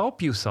and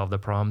help you solve the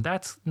problem,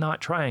 that's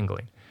not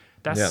triangling.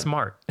 That's Yeah.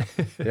 smart.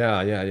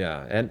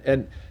 Yeah.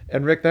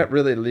 And Rick, that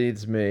really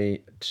leads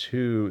me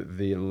to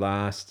the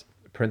last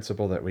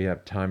principle that we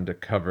have time to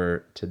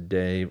cover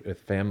today with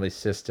family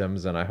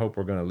systems. And I hope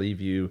we're going to leave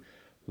you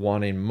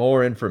wanting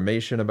more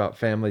information about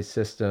family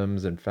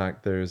systems. In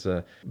fact, there's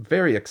a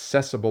very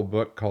accessible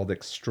book called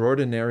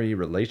Extraordinary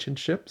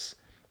Relationships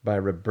by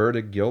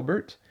Roberta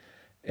Gilbert.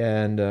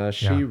 And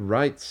she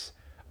writes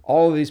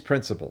all these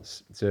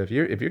principles. So if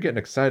you're getting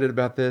excited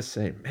about this,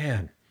 saying,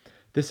 man,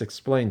 this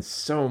explains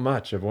so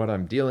much of what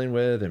I'm dealing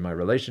with in my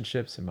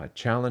relationships and my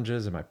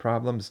challenges and my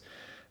problems,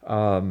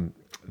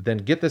 then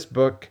get this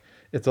book.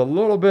 It's a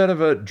little bit of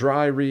a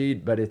dry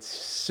read, but it's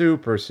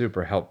super,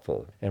 super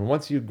helpful. And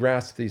once you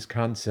grasp these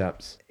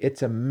concepts,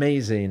 it's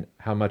amazing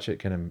how much it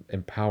can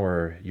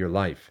empower your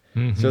life.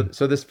 Mm-hmm.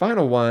 So this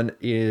final one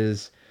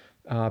is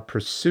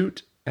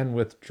Pursuit and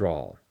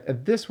Withdrawal.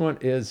 And this one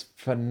is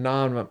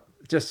phenomenal.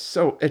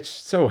 It's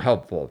so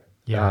helpful.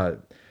 Yeah.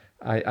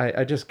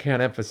 I just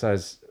can't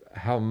emphasize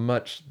how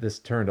much this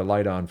turned a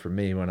light on for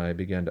me when I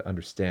began to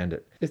understand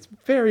it. It's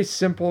very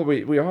simple.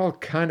 We all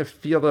kind of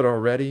feel it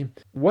already.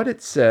 What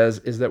it says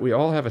is that we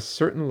all have a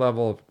certain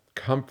level of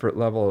comfort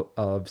level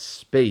of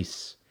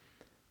space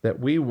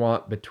that we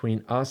want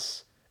between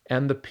us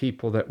and the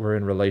people that we're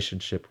in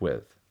relationship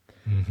with.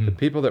 Mm-hmm. The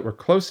people that we're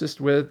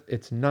closest with,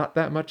 it's not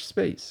that much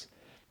space.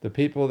 The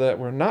people that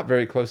we're not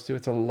very close to,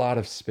 it's a lot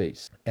of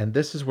space. And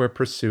this is where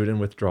pursuit and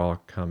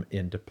withdrawal come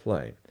into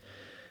play.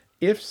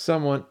 If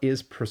someone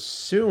is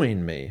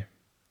pursuing me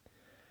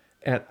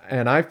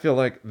and I feel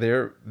like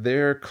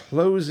they're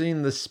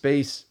closing the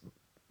space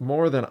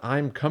more than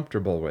I'm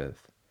comfortable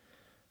with,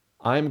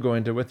 I'm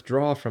going to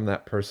withdraw from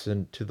that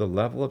person to the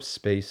level of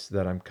space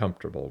that I'm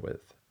comfortable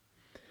with.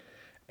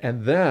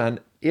 And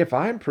then if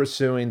I'm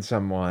pursuing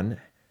someone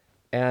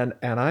and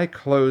I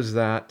close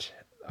that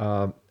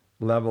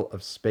level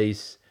of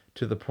space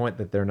to the point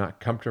that they're not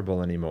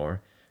comfortable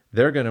anymore,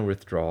 they're going to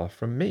withdraw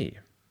from me.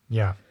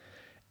 Yeah.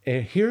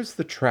 And here's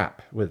the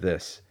trap with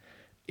this,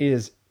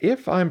 is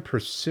if I'm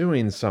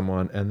pursuing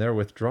someone and they're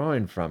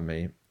withdrawing from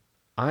me,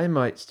 I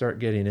might start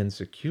getting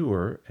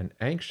insecure and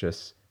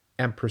anxious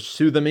and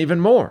pursue them even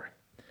more.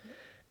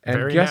 And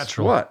very guess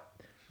natural. What?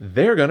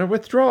 They're going to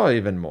withdraw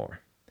even more.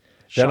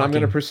 Shocking. Then I'm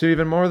going to pursue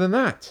even more than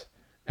that.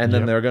 And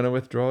then Yep. they're going to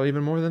withdraw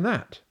even more than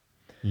that.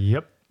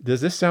 Yep. Does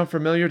this sound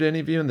familiar to any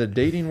of you in the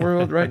dating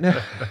world right now?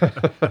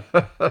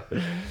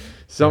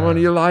 Someone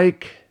you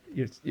like,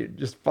 you're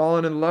just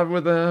falling in love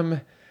with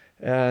them,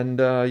 and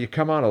you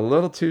come on a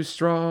little too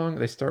strong.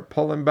 They start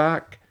pulling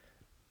back,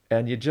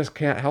 and you just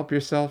can't help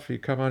yourself. You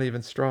come on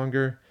even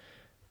stronger,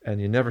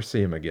 and you never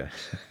see them again.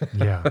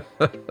 Yeah.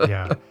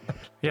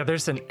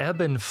 There's an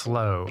ebb and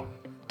flow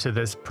to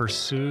this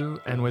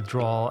pursue and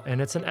withdrawal, and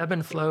it's an ebb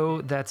and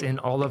flow that's in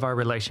all of our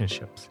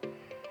relationships.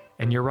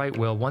 And you're right,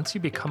 Will, once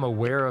you become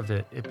aware of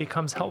it, it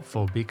becomes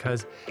helpful,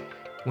 because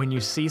when you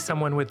see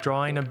someone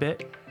withdrawing a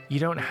bit, you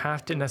don't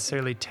have to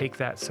necessarily take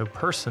that so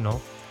personal,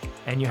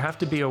 and you have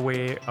to be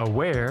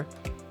aware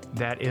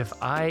that if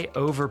I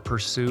over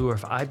pursue, or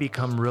if I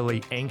become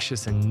really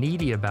anxious and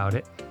needy about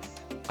it,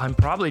 I'm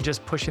probably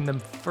just pushing them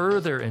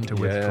further into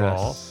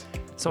withdrawal.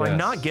 So I'm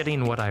not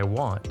getting what I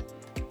want,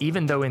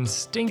 even though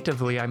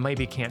instinctively I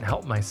maybe can't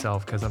help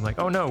myself, because I'm like,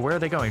 oh no, where are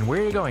they going?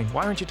 Where are you going?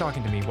 Why aren't you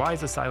talking to me? Why is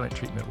the silent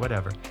treatment?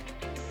 Whatever.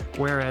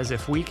 Whereas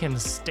if we can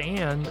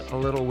stand a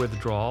little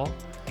withdrawal,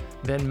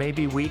 then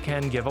maybe we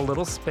can give a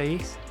little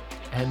space.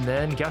 And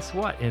then guess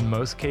what? In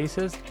most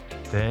cases,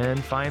 then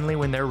finally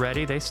when they're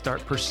ready, they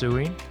start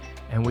pursuing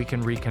and we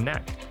can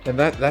reconnect. And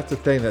that's the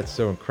thing that's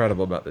so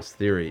incredible about this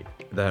theory,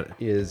 that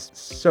is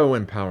so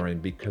empowering,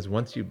 because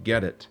once you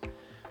get it,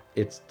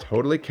 it's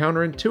totally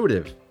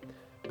counterintuitive.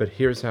 But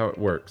here's how it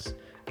works.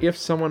 If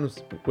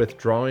someone's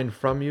withdrawing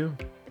from you,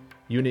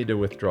 you need to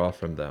withdraw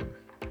from them.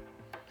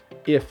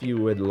 If you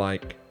would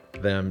like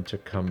them to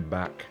come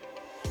back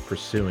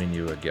pursuing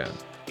you again,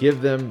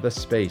 give them the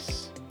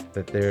space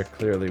that they're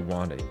clearly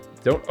wanting.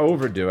 Don't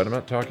overdo it. I'm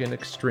not talking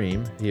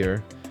extreme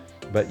here,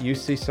 but you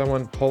see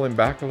someone pulling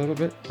back a little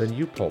bit, then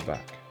you pull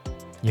back.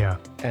 Yeah.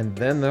 And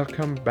then they'll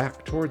come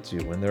back towards you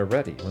when they're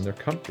ready, when they're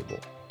comfortable.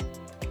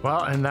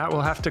 Well, and that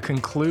will have to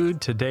conclude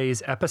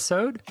today's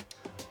episode.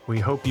 We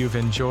hope you've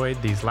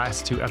enjoyed these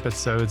last 2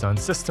 episodes on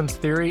systems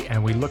theory,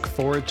 and we look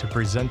forward to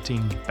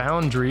presenting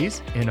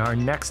boundaries in our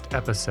next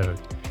episode.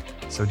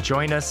 So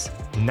join us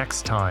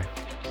next time.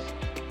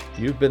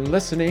 You've been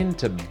listening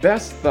to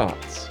Best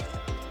Thoughts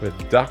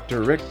with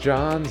Dr. Rick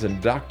Johns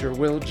and Dr.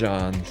 Will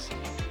Johns.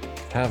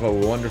 Have a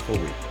wonderful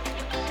week.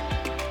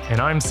 And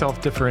I'm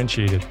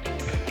self-differentiated.